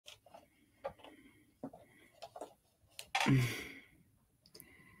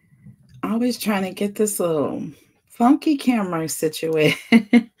Always trying to get this little funky camera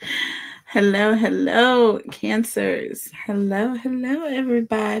situated. Hello, hello, Cancers. Hello, hello,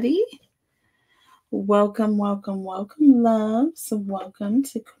 everybody. Welcome, welcome, welcome, loves. Welcome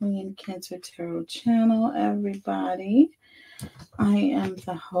to Queen Cancer Tarot channel, everybody. I am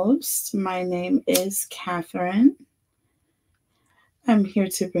the host. My name is Catherine. I'm here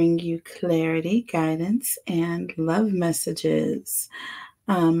to bring you clarity, guidance, and love messages.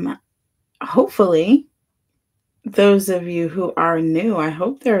 Hopefully, those of you who are new, I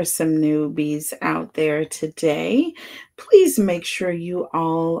hope there are some newbies out there today. Please make sure you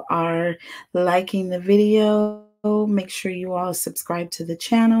all are liking the video. Make sure you all subscribe to the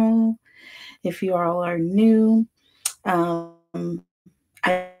channel. If you all are new, I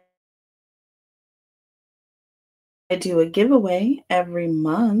do a giveaway every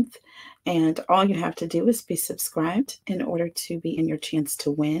month, and all you have to do is be subscribed in order to be in your chance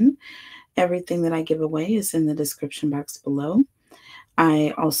to win. Everything that I give away is in the description box below.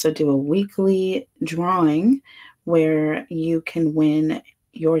 I also do a weekly drawing where you can win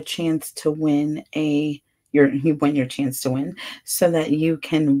your chance to win your chance to win so that you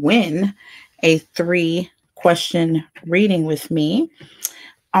can win a 3-question reading with me.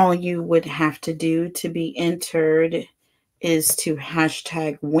 All you would have to do to be entered is to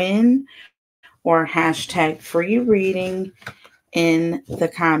hashtag win or hashtag free reading in the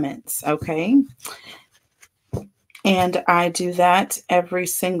comments, okay? And I do that every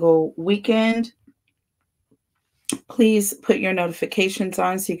single weekend. Please put your notifications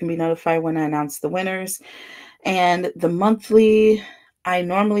on so you can be notified when I announce the winners. And the monthly, I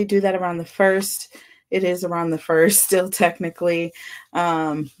normally do that around the 1st. It is around the 1st still technically,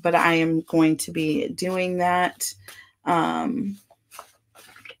 but I am going to be doing that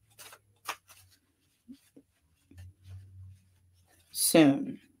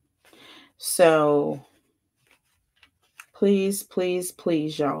soon. So please, please,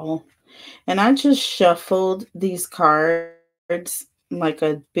 please, y'all. And I just shuffled these cards like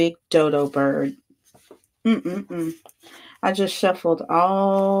a big dodo bird. I just shuffled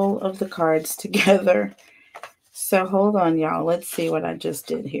all of the cards together. So hold on, y'all. Let's see what I just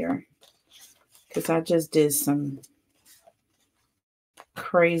did here. Because I just did some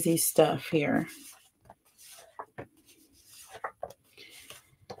crazy stuff here.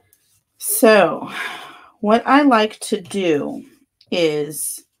 So what I like to do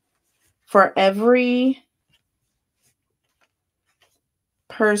is for every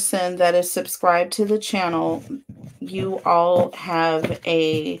person that is subscribed to the channel, you all have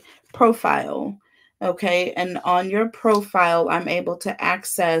a profile, okay? And on your profile, I'm able to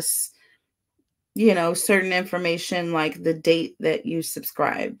access, certain information like the date that you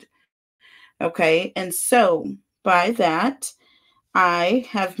subscribed, okay? And so by that, I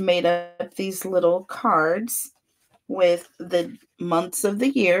have made up these little cards with the months of the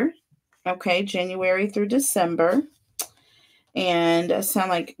year, okay? January through December. And I sound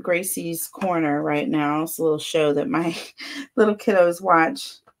like Gracie's Corner right now. It's a little show that my little kiddos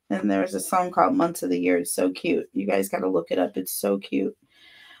watch. And there's a song called Months of the Year. It's so cute. You guys got to look it up. It's so cute.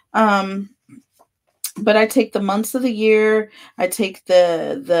 But I take the months of the year. I take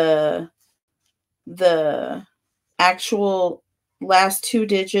the actual last 2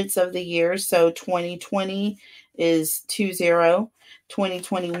 digits of the year. So 2020 is 20.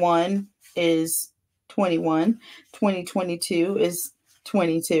 2021 is 21, 2022 is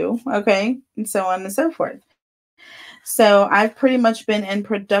 22, okay, and so on and so forth. So I've pretty much been in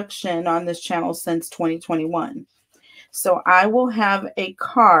production on this channel since 2021. So I will have a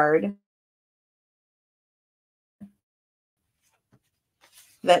card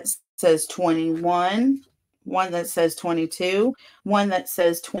that says 21, one that says 22, one that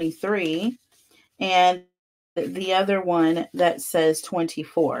says 23, and the other one that says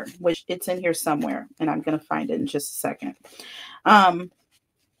 24, which it's in here somewhere, and I'm going to find it in just a second.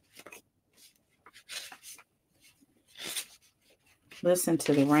 Listen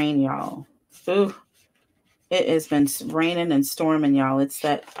to the rain, y'all. Ooh, it has been raining and storming, y'all. It's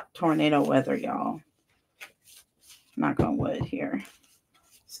that tornado weather, y'all. Knock on wood here.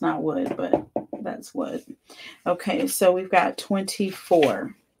 It's not wood, but that's wood. Okay, so we've got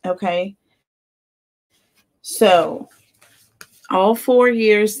 24. Okay. So all 4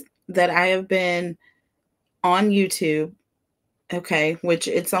 years that I have been on YouTube, okay, which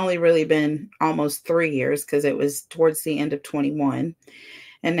it's only really been almost 3 years because it was towards the end of 21.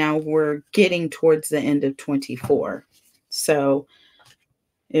 And now we're getting towards the end of 24. So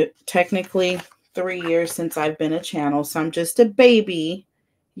it technically 3 years since I've been a channel. So I'm just a baby,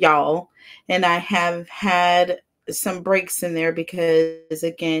 y'all. And I have had some breaks in there because,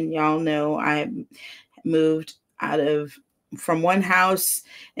 again, y'all know I moved from one house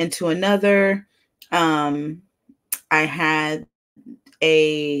into another. I had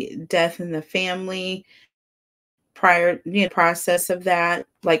a death in the family prior, process of that,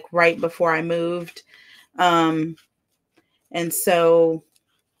 like right before I moved. And so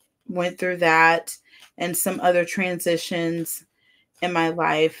went through that and some other transitions in my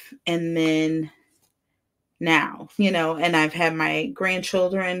life. And then now, and I've had my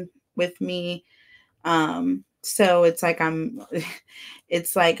grandchildren with me. So it's like I'm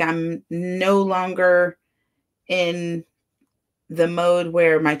no longer in the mode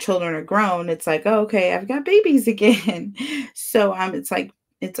where my children are grown. It's like, oh, okay, I've got babies again. So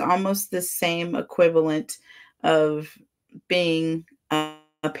it's almost the same equivalent of being a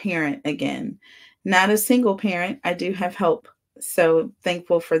parent again. Not a single parent. I do have help. So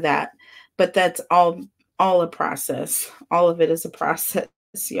thankful for that. But that's all a process. All of it is a process,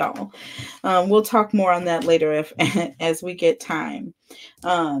 y'all. We'll talk more on that later as we get time.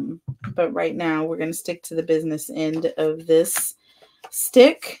 But right now we're going to stick to the business end of this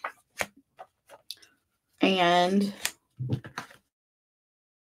stick. And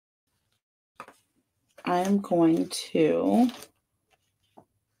I'm going to,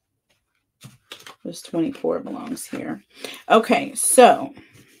 this 24 belongs here. Okay, so,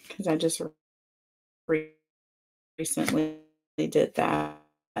 because I just recently did that.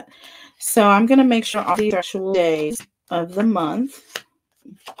 So I'm going to make sure all these actual days of the month,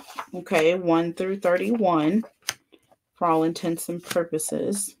 okay, 1 through 31, for all intents and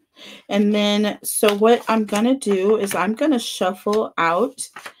purposes. And then, so what I'm going to do is I'm going to shuffle out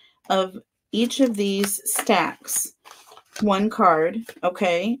of each of these stacks one card,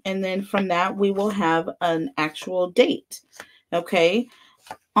 okay? And then from that, we will have an actual date, okay?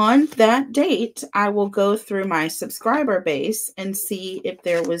 On that date, I will go through my subscriber base and see if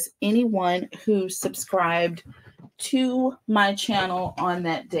there was anyone who subscribed to my channel on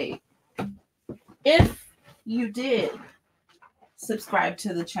that date. If you did subscribe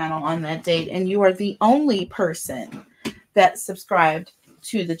to the channel on that date and you are the only person that subscribed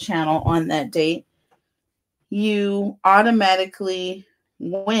to the channel on that date, you automatically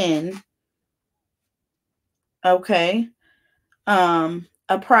win, okay,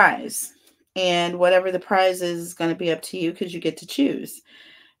 a prize. And whatever the prize is going to be up to you because you get to choose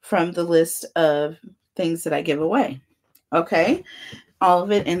from the list of things that I give away. Okay, all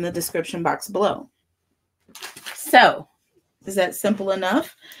of it in the description box below. So, is that simple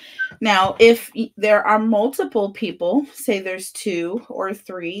enough? Now, if there are multiple people, say there's 2 or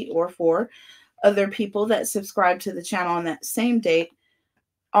 3 or 4 other people that subscribe to the channel on that same date,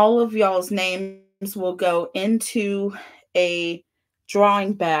 all of y'all's names will go into a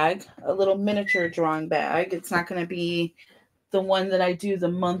drawing bag, a little miniature drawing bag. It's not going to be the one that I do the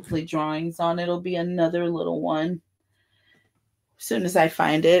monthly drawings on. It'll be another little one as soon as I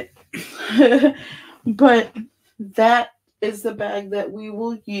find it. But that is the bag that we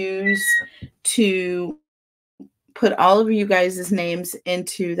will use to put all of you guys' names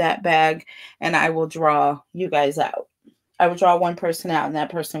into that bag, and I will draw you guys out. I will draw one person out, and that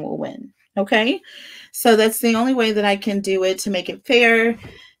person will win. Okay? So that's the only way that I can do it to make it fair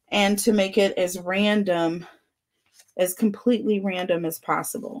and to make it as random, as completely random as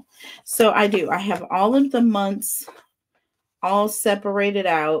possible. So I have all of the months all separated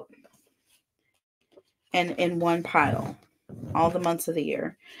out and in one pile, all the months of the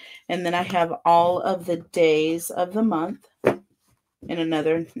year. And then I have all of the days of the month in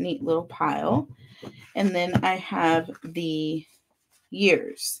another neat little pile. And then I have the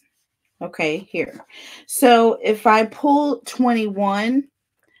years. Okay, here. So if I pull 21,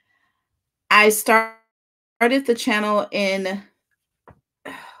 I started the channel in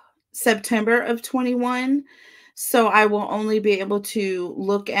September of 21. So I will only be able to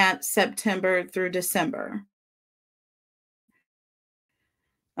look at September through December.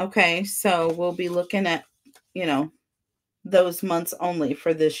 Okay, so we'll be looking at, those months only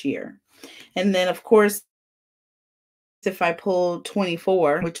for this year. And then, of course, if I pull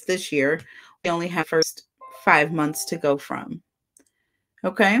 24, which this year, we only have first 5 months to go from.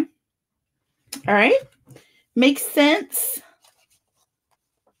 Okay? All right? Makes sense?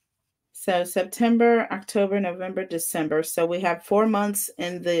 So September, October, November, December. So we have 4 months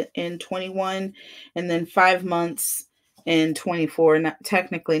in 21, and then 5 months in 24.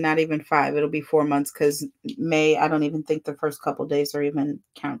 Technically not even 5. It'll be 4 months because May, I don't even think the first couple days are even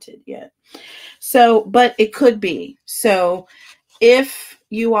counted yet. So, but it could be. So if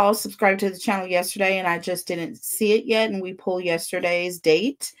you all subscribed to the channel yesterday and I just didn't see it yet and we pull yesterday's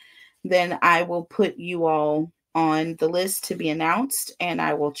date, then I will put you all on the list to be announced, and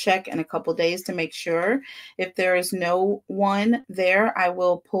I will check in a couple days to make sure. If there is no one there, I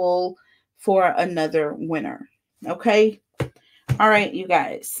will pull for another winner. Okay? All right, you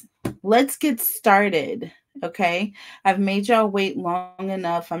guys. Let's get started. Okay? I've made y'all wait long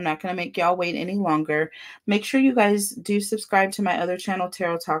enough. I'm not going to make y'all wait any longer. Make sure you guys do subscribe to my other channel,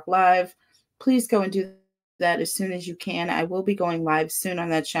 Tarot Talk Live. Please go and do that as soon as you can. I will be going live soon on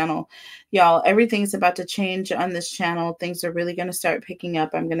that channel. Y'all, everything's about to change on this channel. Things are really going to start picking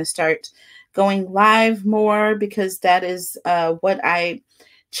up. I'm going to start going live more because that is what I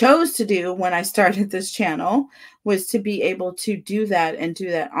chose to do when I started this channel, was to be able to do that and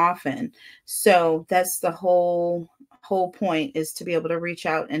do that often. So that's the whole point, is to be able to reach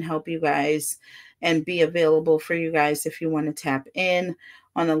out and help you guys and be available for you guys if you want to tap in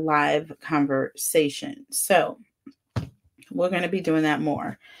on a live conversation. So we're going to be doing that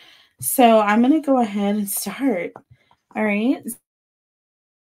more. So I'm going to go ahead and start. All right.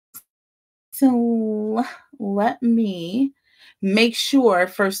 So let me make sure,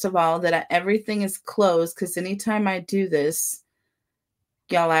 first of all, that everything is closed, because anytime I do this,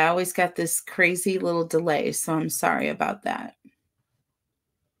 y'all, I always got this crazy little delay. So I'm sorry about that.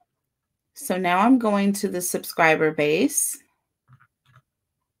 So now I'm going to the subscriber base.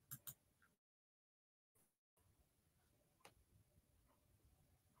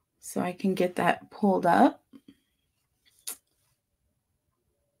 So I can get that pulled up.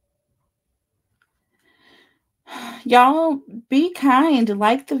 Y'all, be kind.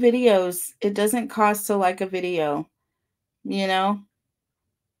 Like the videos. It doesn't cost to like a video. You know?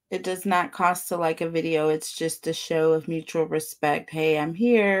 It does not cost to like a video. It's just a show of mutual respect. Hey, I'm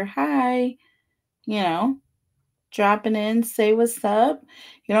here. Hi. You know? Dropping in. Say what's up.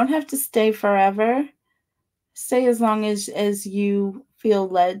 You don't have to stay forever. Stay as long as you feel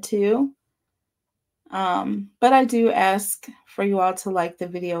led to. But I do ask for you all to like the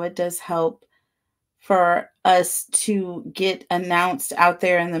video. It does help for us to get announced out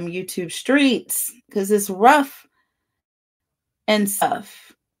there in them YouTube streets, because it's rough and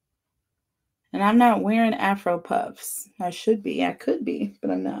stuff. And I'm not wearing Afro puffs. I should be. I could be,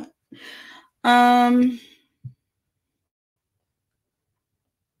 but I'm not.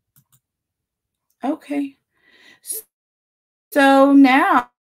 Okay. So now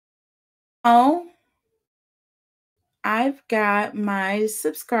I've got my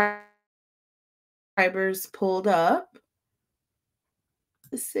subscribers pulled up.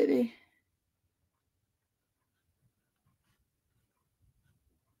 The city.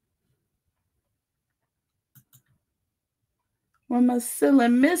 What am I still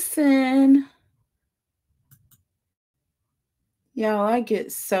missing? Y'all, I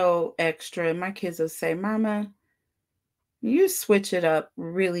get so extra. My kids will say, Mama, you switch it up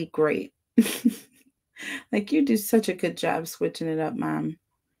really great. Like, you do such a good job switching it up, Mom.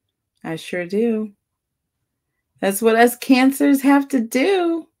 I sure do. That's what us Cancers have to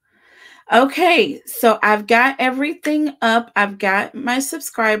do. Okay, so I've got everything up. I've got my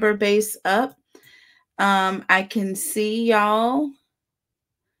subscriber base up. I can see y'all.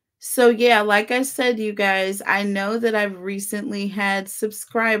 So yeah, like I said, you guys, I know that I've recently had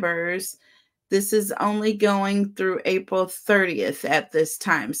subscribers. This is only going through April 30th at this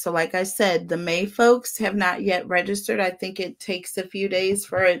time. So like I said, the May folks have not yet registered. I think it takes a few days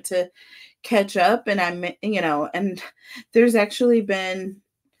for it to catch up. And and there's actually been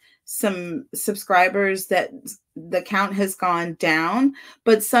some subscribers that the count has gone down,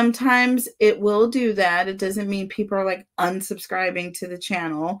 but sometimes it will do that. It doesn't mean people are like unsubscribing to the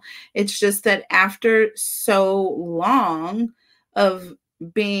channel. It's just that after so long of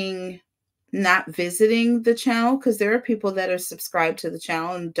being not visiting the channel, because there are people that are subscribed to the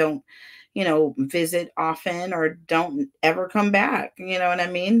channel and don't, visit often or don't ever come back. You know what I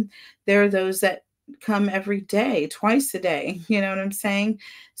mean? There are those that come every day, twice a day. You know what I'm saying?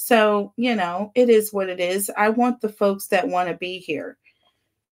 So, it is what it is. I want the folks that want to be here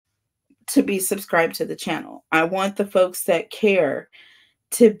to be subscribed to the channel. I want the folks that care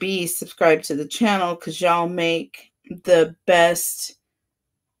to be subscribed to the channel, because y'all make the best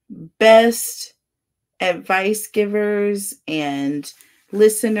advice givers and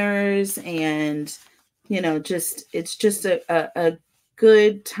listeners, and it's just a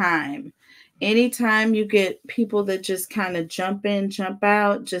good time. Anytime you get people that just kind of jump in, jump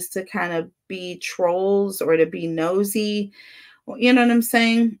out, just to kind of be trolls or to be nosy, you know what I'm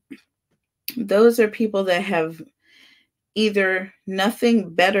saying? Those are people that have either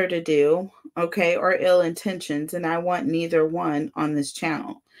nothing better to do, okay, or ill intentions, and I want neither one on this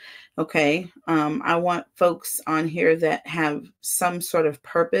channel. Okay. I want folks on here that have some sort of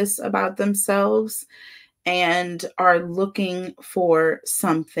purpose about themselves and are looking for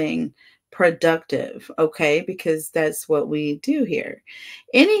something productive, okay? Because that's what we do here.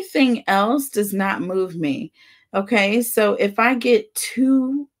 Anything else does not move me, okay? So if I get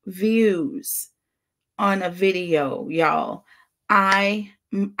 2 views on a video, y'all,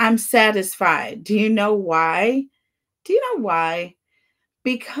 I'm satisfied. Do you know why? Do you know why?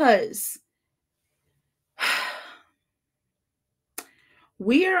 Because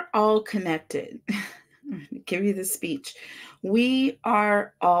we are all connected. Give you the speech. We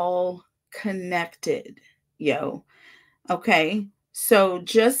are all connected, yo. Okay. So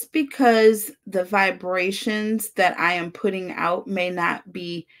just because the vibrations that I am putting out may not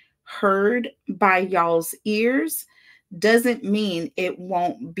be heard by y'all's ears doesn't mean it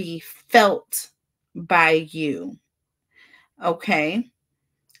won't be felt by you. Okay.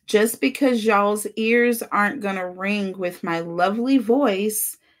 Just because y'all's ears aren't going to ring with my lovely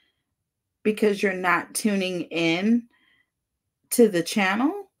voice because you're not tuning in to the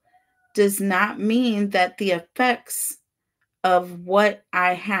channel does not mean that the effects of what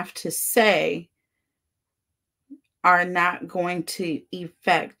I have to say are not going to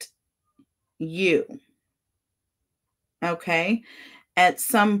affect you. Okay. At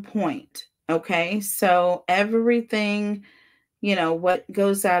some point. Okay. So everything, what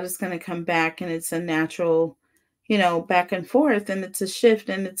goes out is going to come back, and it's a natural, back and forth, and it's a shift.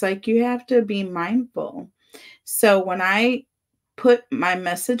 And it's like, you have to be mindful. So when I put my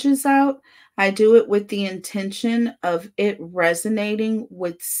messages out, I do it with the intention of it resonating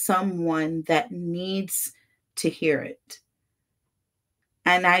with someone that needs to hear it.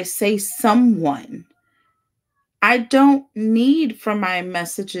 And I say someone. I don't need for my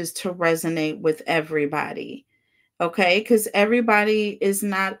messages to resonate with everybody. Okay? Because everybody is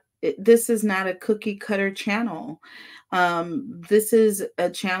not, this is not a cookie cutter channel. This is a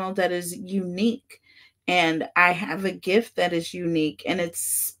channel that is unique. And I have a gift that is unique and it's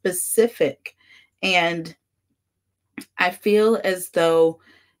specific. And I feel as though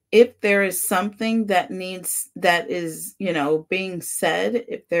if there is something that is, being said,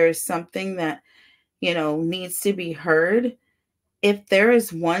 if there is something that, needs to be heard, if there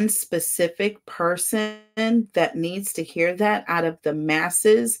is one specific person that needs to hear that out of the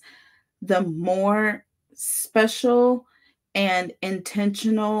masses, the more special and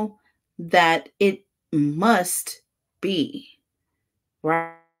intentional that it must be,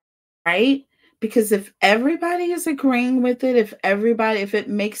 right? Because if everybody is agreeing with it, if it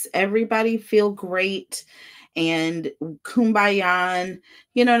makes everybody feel great and kumbaya,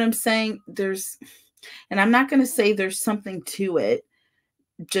 you know what I'm saying? And I'm not going to say there's something to it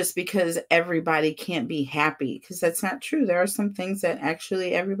just because everybody can't be happy, because that's not true. There are some things that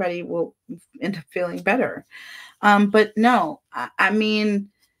actually everybody will end up feeling better. But no, I mean,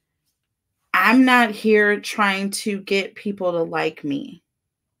 I'm not here trying to get people to like me.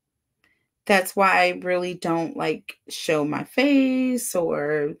 That's why I really don't show my face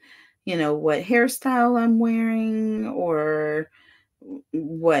or, what hairstyle I'm wearing or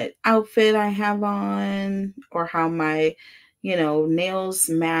what outfit I have on or how my, nails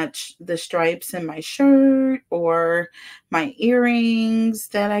match the stripes in my shirt or my earrings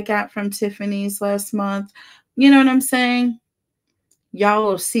that I got from Tiffany's last month. You know what I'm saying? Y'all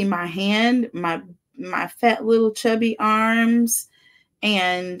will see my hand, my fat little chubby arms,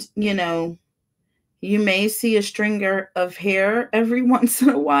 and, you may see a stringer of hair every once in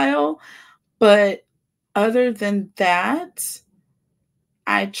a while, but other than that,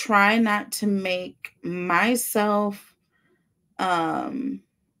 I try not to make myself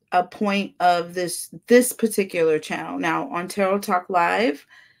a point of this particular channel. Now on Tarot Talk Live,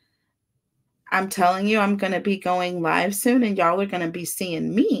 I'm telling you, I'm going to be going live soon, and y'all are going to be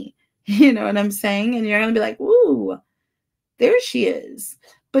seeing me. You know what I'm saying? And you're going to be like, "Ooh, there she is."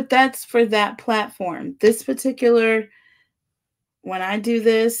 But that's for that platform. This particular, when I do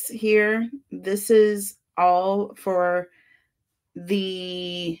this here, this is all for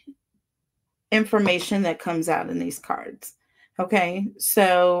the information that comes out in these cards. Okay,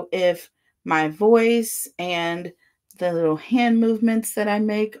 so if my voice and the little hand movements that I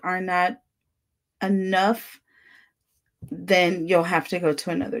make are not enough, then you'll have to go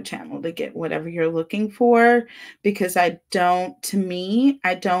to another channel to get whatever you're looking for, because to me,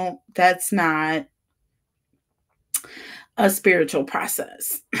 that's not a spiritual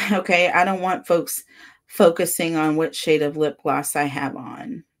process. Okay, I don't want folks focusing on what shade of lip gloss I have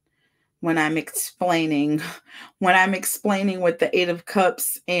on when I'm explaining what the 8 of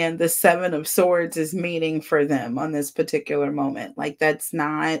Cups and the 7 of Swords is meaning for them on this particular moment. That's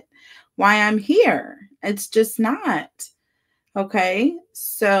not why I'm here. It's just not. Okay.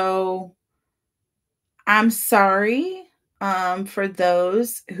 So I'm sorry for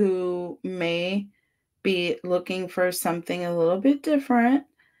those who may be looking for something a little bit different.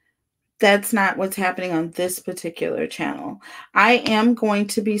 That's not what's happening on this particular channel. I am going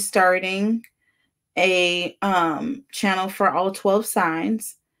to be starting a channel for all 12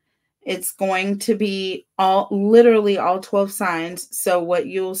 signs. It's going to be literally all 12 signs. So what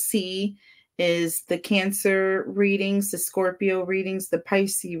you'll see is the Cancer readings, the Scorpio readings, the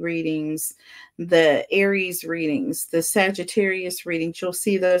Pisces readings, the Aries readings, the Sagittarius readings. You'll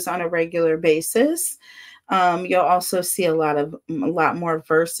see those on a regular basis. You'll also see a lot more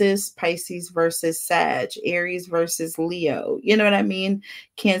verses, Pisces versus Sag, Aries versus Leo. You know what I mean?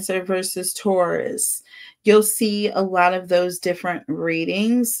 Cancer versus Taurus. You'll see a lot of those different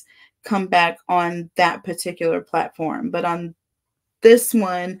readings come back on that particular platform. But on this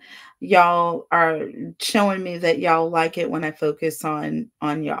one, y'all are showing me that y'all like it when I focus on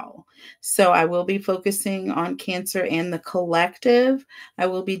y'all. So I will be focusing on Cancer and the collective. I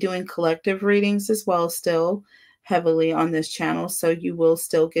will be doing collective readings as well, still heavily on this channel. So you will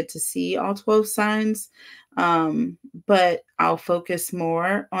still get to see all 12 signs. But I'll focus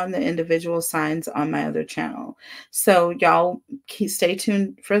more on the individual signs on my other channel. So y'all stay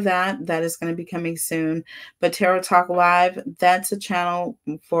tuned for that. That is going to be coming soon. But Tarot Talk Live, that's a channel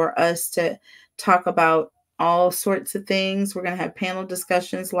for us to talk about all sorts of things. We're going to have panel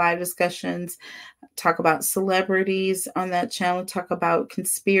discussions, live discussions, talk about celebrities on that channel, talk about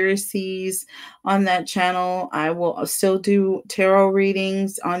conspiracies on that channel. I will still do tarot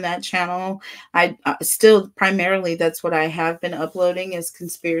readings on that channel. I still primarily, that's what I have been uploading, is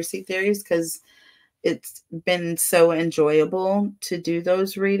conspiracy theories, because it's been so enjoyable to do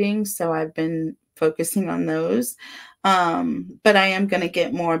those readings. So I've been focusing on those. But I am going to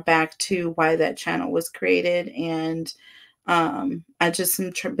get more back to why that channel was created. And I just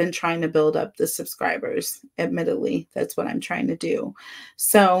been trying to build up the subscribers. Admittedly, that's what I'm trying to do.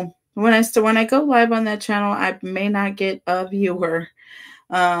 So when I go live on that channel, I may not get a viewer.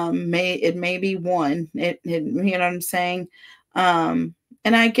 It may be one. You know what I'm saying?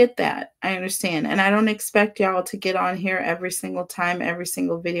 And I get that. I understand. And I don't expect y'all to get on here every single time, every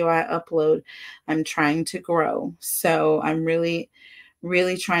single video I upload. I'm trying to grow. So I'm really,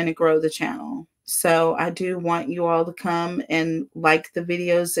 really trying to grow the channel. So I do want you all to come and like the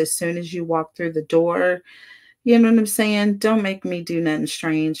videos as soon as you walk through the door. You know what I'm saying? Don't make me do nothing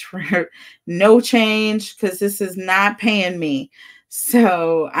strange for no change, because this is not paying me.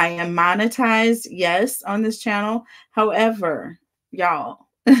 So I am monetized, yes, on this channel. However, y'all,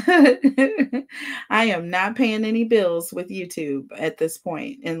 I am not paying any bills with YouTube at this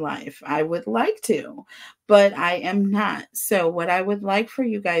point in life. I would like to, but I am not. So what I would like for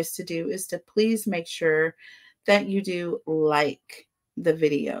you guys to do is to please make sure that you do like the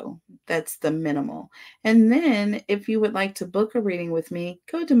video. That's the minimal. And then if you would like to book a reading with me,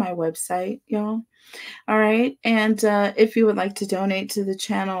 go to my website, y'all. All right. And if you would like to donate to the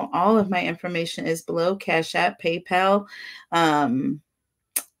channel, all of my information is below. Cash App, PayPal,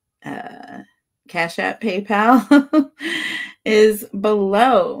 Cash App, PayPal is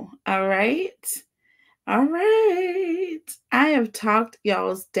below. All right. All right. I have talked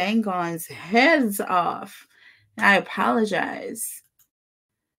y'all's dang-ons heads off. I apologize.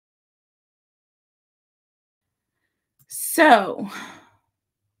 So,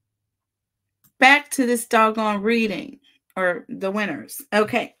 back to this doggone reading, or the winners.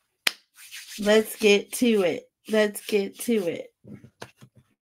 Okay. Let's get to it. Let's get to it.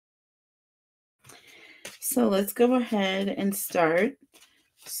 So let's go ahead and start.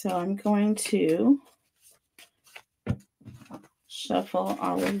 So I'm going to shuffle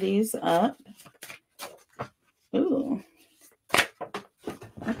all of these up. Ooh.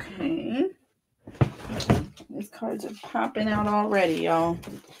 Okay. These cards are popping out already, y'all.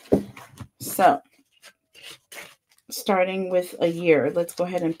 So, starting with a year. Let's go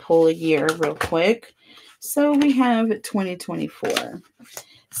ahead and pull a year real quick. So we have 2024.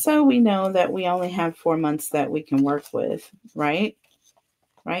 So we know that we only have 4 months that we can work with, right?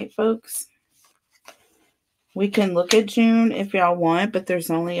 Right, folks? We can look at June if y'all want, but there's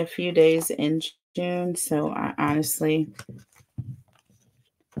only a few days in June. So I honestly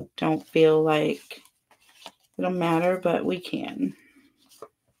don't feel like it'll matter, but we can.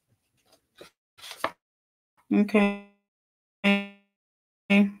 Okay.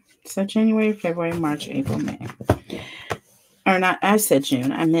 So January, February, March, April, May. Or not, I said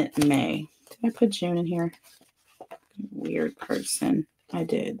June. I meant May. Did I put June in here? Weird person. I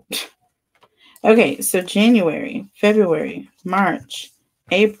did. Okay, so January, February, March,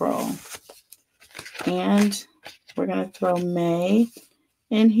 April, and we're going to throw May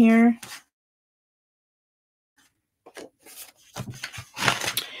in here.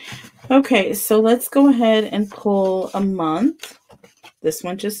 Okay, so let's go ahead and pull a month. This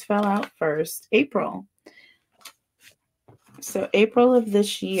one just fell out first. April. So April of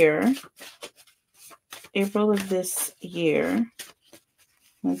this year.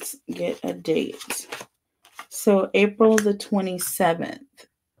 Let's get a date. So April the 27th.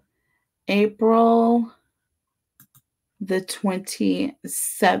 April the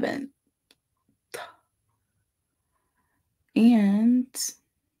 27th. And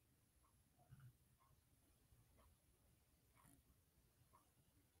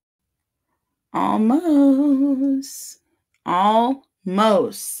almost.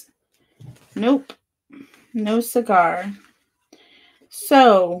 Nope. No cigar.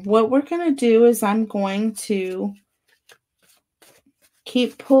 So what we're going to do is I'm going to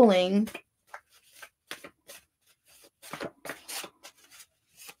keep pulling.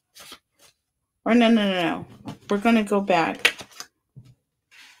 Or no. We're going to go back.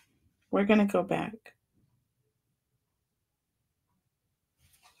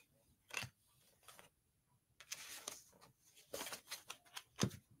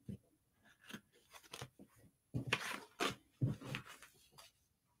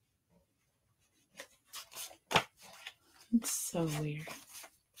 It's so weird.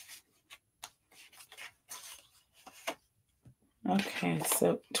 Okay,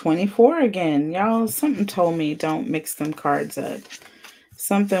 so 24 again. Y'all, something told me don't mix them cards up.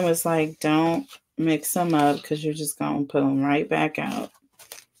 Something was like, don't mix them up because you're just going to put them right back out.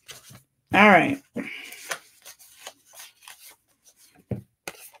 All right.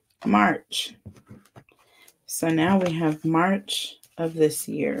 March. So now we have March of this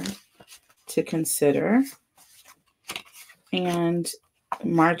year to consider. And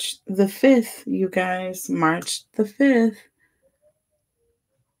March the 5th, you guys. March the 5th.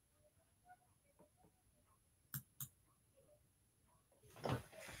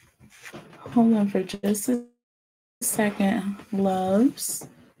 Hold on for just a second, loves.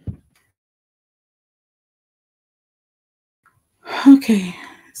 Okay.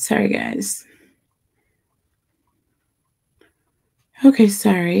 Sorry, guys. Okay,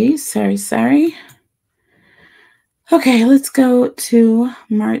 sorry. Okay, let's go to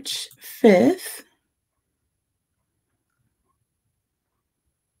March 5th.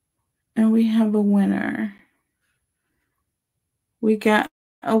 And we have a winner. We got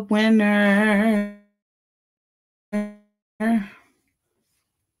a winner.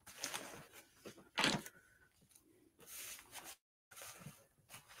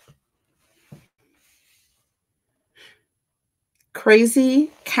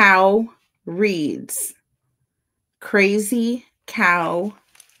 Crazy Cow reads. Crazy Cow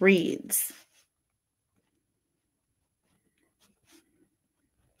reads.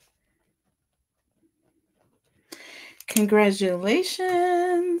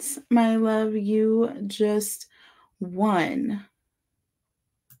 Congratulations, my love. You just won.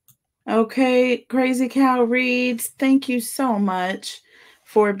 Okay, Crazy Cow reads. Thank you so much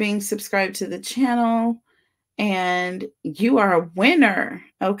for being subscribed to the channel. And you are a winner,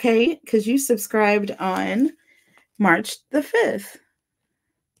 okay? Because you subscribed on March the 5th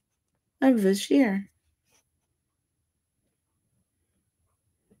of this year.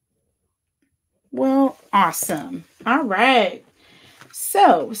 Well, awesome. All right.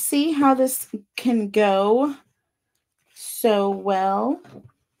 So, see how this can go so well.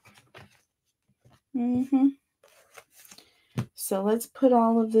 So, let's put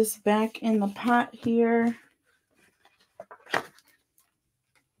all of this back in the pot here.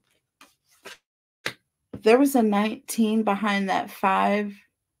 There was a 19 behind that 5.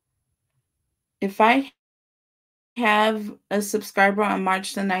 If I have a subscriber on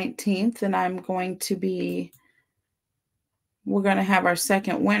March the 19th, then we're going to have our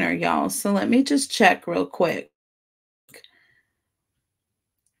second winner, y'all. So let me just check real quick.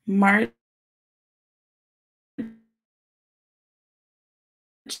 March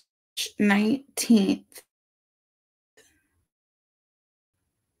 19th.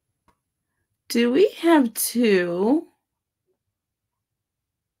 Do we have 2?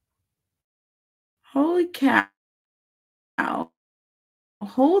 Holy cow.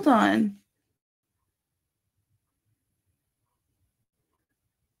 Hold on.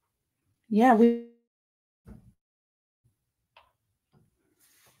 Yeah, we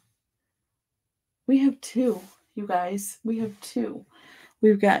have 2, you guys. We have 2.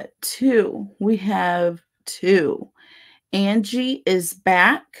 We've got 2. We have 2. Angie is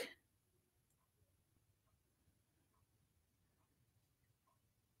back.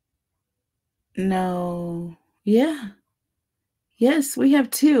 No. Yeah. Yes, we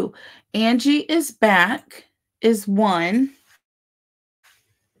have 2. Angie is back is 1.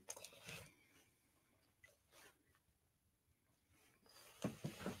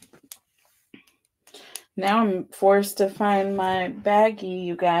 Now I'm forced to find my baggie,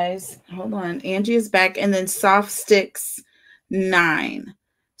 you guys. Hold on. Angie is back. And then Soft Sticks 9.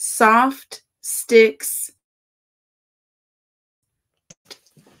 Soft Sticks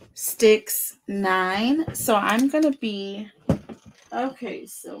 9. So I'm going to be... Okay,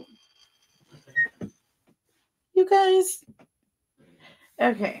 so... You guys...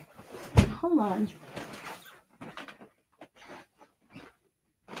 Okay. Hold on.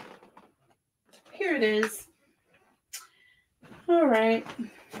 Here it is. All right.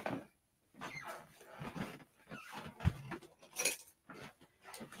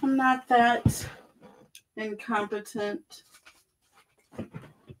 I'm not that incompetent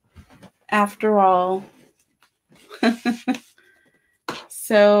after all.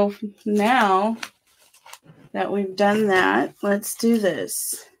 So now that we've done that, let's do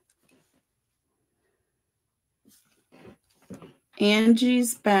this.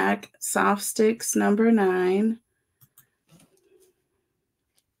 Angie's back, Soft Sticks number 9.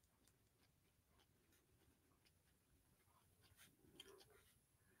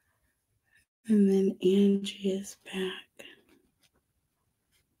 And then Angie is back.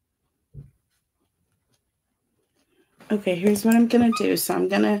 Okay, here's what I'm going to do. So I'm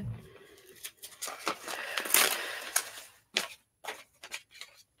going to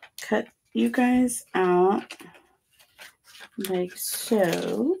cut you guys out like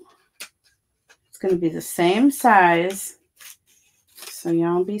so. It's going to be the same size. So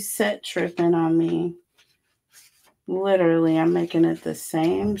y'all be set tripping on me. Literally, I'm making it the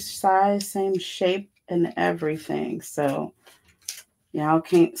same size, same shape, and everything. So y'all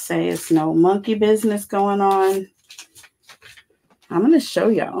can't say it's no monkey business going on. I'm going to show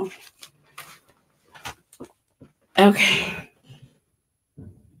y'all. Okay.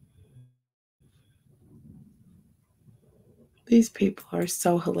 These people are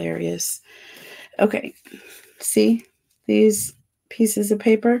so hilarious. Okay. See these pieces of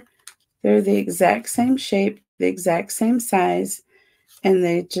paper? They're the exact same shape, the exact same size, and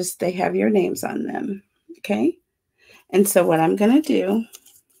they have your names on them. Okay. And so what I'm going to do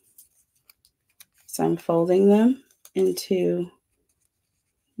is I'm folding them into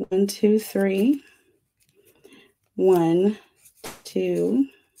 1, 2, 3. 1, 2,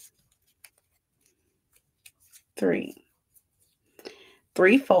 3.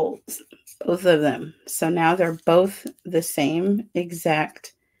 3 folds, both of them. So now they're both the same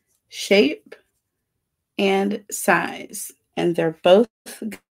exact shape and size. And they're both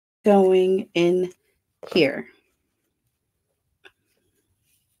going in here.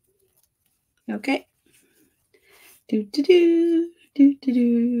 Okay. Do do do do do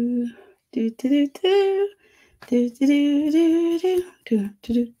do do do do. Okay,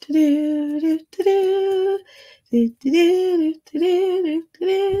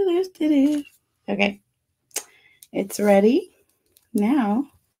 it's ready. Now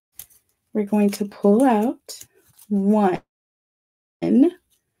we're going to pull out one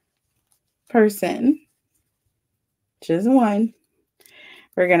person, just one.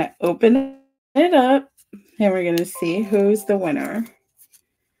 We're going to open it up and we're going to see who's the winner.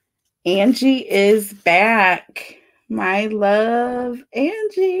 Angie is back. My love,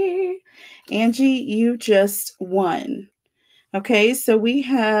 Angie. Angie, you just won. Okay, so we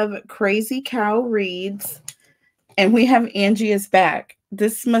have Crazy Cow Reads and we have Angie is back.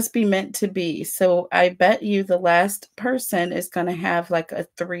 This must be meant to be. So I bet you the last person is going to have like a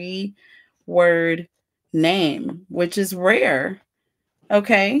 3-word name, which is rare.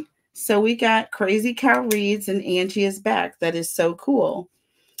 Okay, so we got Crazy Cow Reads and Angie is back. That is so cool.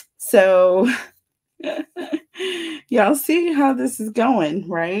 So y'all see how this is going,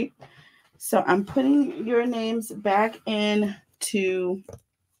 right? So I'm putting your names back into,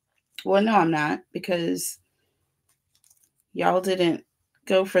 well, no, I'm not, because y'all didn't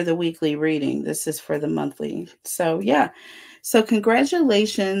go for the weekly reading. This is for the monthly. So yeah. So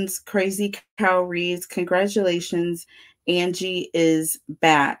congratulations, Crazy Cow Reads. Congratulations, Angie is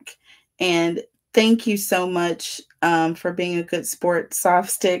back. And thank you so much for being a good sport.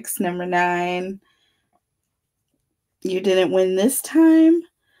 Soft Sticks number 9. You didn't win this time,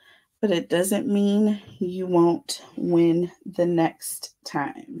 but it doesn't mean you won't win the next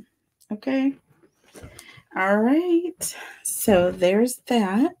time. Okay? All right. So there's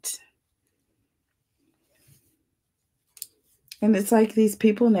that. And it's like these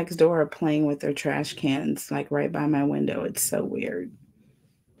people next door are playing with their trash cans, like right by my window. It's so weird.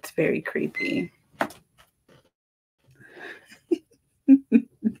 It's very creepy.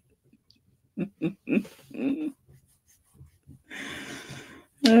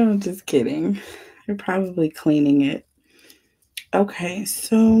 Oh, just kidding. They're probably cleaning it. Okay,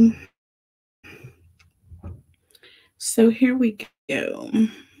 so So here we go.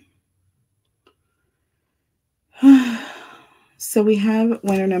 So we have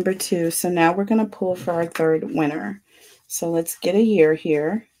winner number 2. So now we're going to pull for our third winner. So let's get a year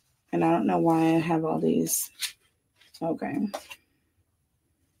here. And I don't know why I have all these. Okay.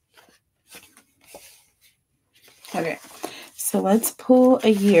 Okay. So let's pull a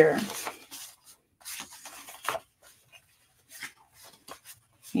year.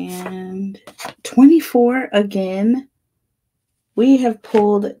 And 24 again. We have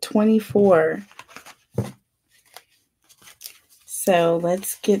pulled 24. So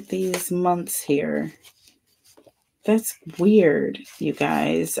let's get these months here. That's weird, you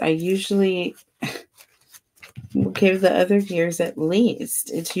guys. I usually will give the other years at least.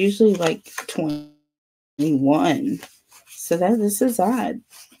 It's usually like 21. So this is odd.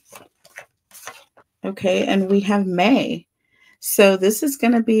 Okay, and we have May. So this is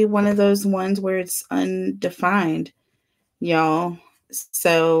going to be one of those ones where it's undefined, y'all.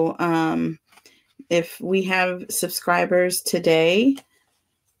 So if we have subscribers today,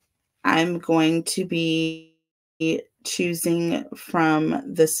 I'm going to be choosing from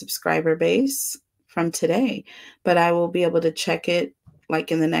the subscriber base from today, but I will be able to check it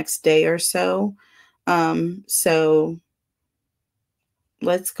like in the next day or so. So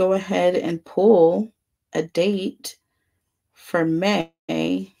let's go ahead and pull a date for May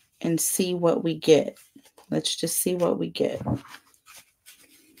and see what we get. Let's just see what we get.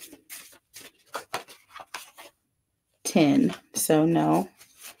 10. So no.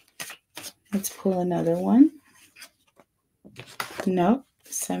 Let's pull another one. Nope.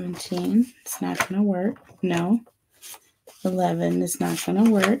 17. It's not going to work. No. 11 is not going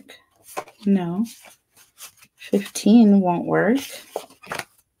to work. No. 15 won't work.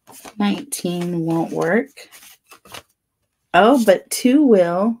 19 won't work. Oh, but 2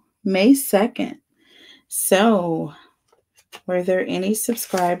 will. May 2nd. So, were there any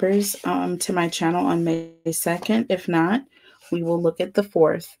subscribers to my channel on May 2nd? If not, we will look at the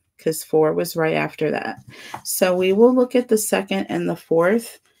 4th because 4 was right after that. So, we will look at the 2nd and the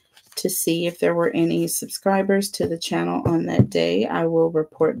 4th to see if there were any subscribers to the channel on that day. I will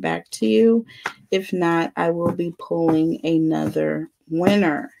report back to you. If not, I will be pulling another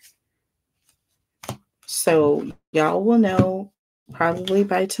winner. So y'all will know probably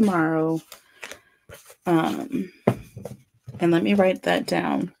by tomorrow. And let me write that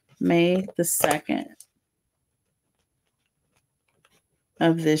down. May the 2nd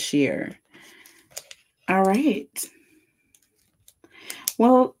of this year. All right.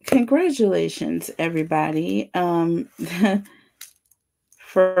 Well, congratulations, everybody,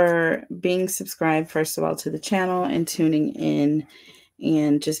 for being subscribed, first of all, to the channel and tuning in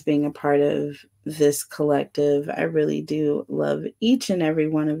and just being a part of this collective. I really do love each and every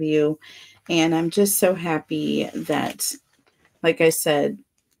one of you. And I'm just so happy that, like I said,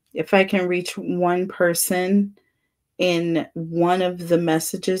 if I can reach one person in one of the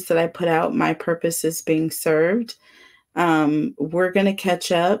messages that I put out, my purpose is being served. We're going to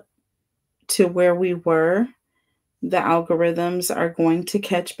catch up to where we were. The algorithms are going to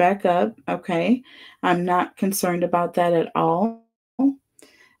catch back up. Okay. I'm not concerned about that at all.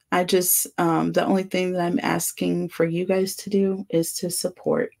 I just, the only thing that I'm asking for you guys to do is to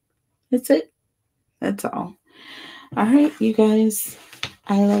support. That's it. That's all. All right, you guys,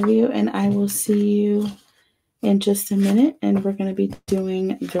 I love you, and I will see you in just a minute, and we're going to be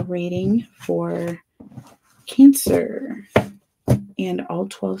doing the reading for Cancer and all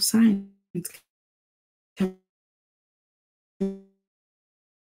 12 signs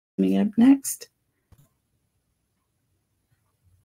coming up next.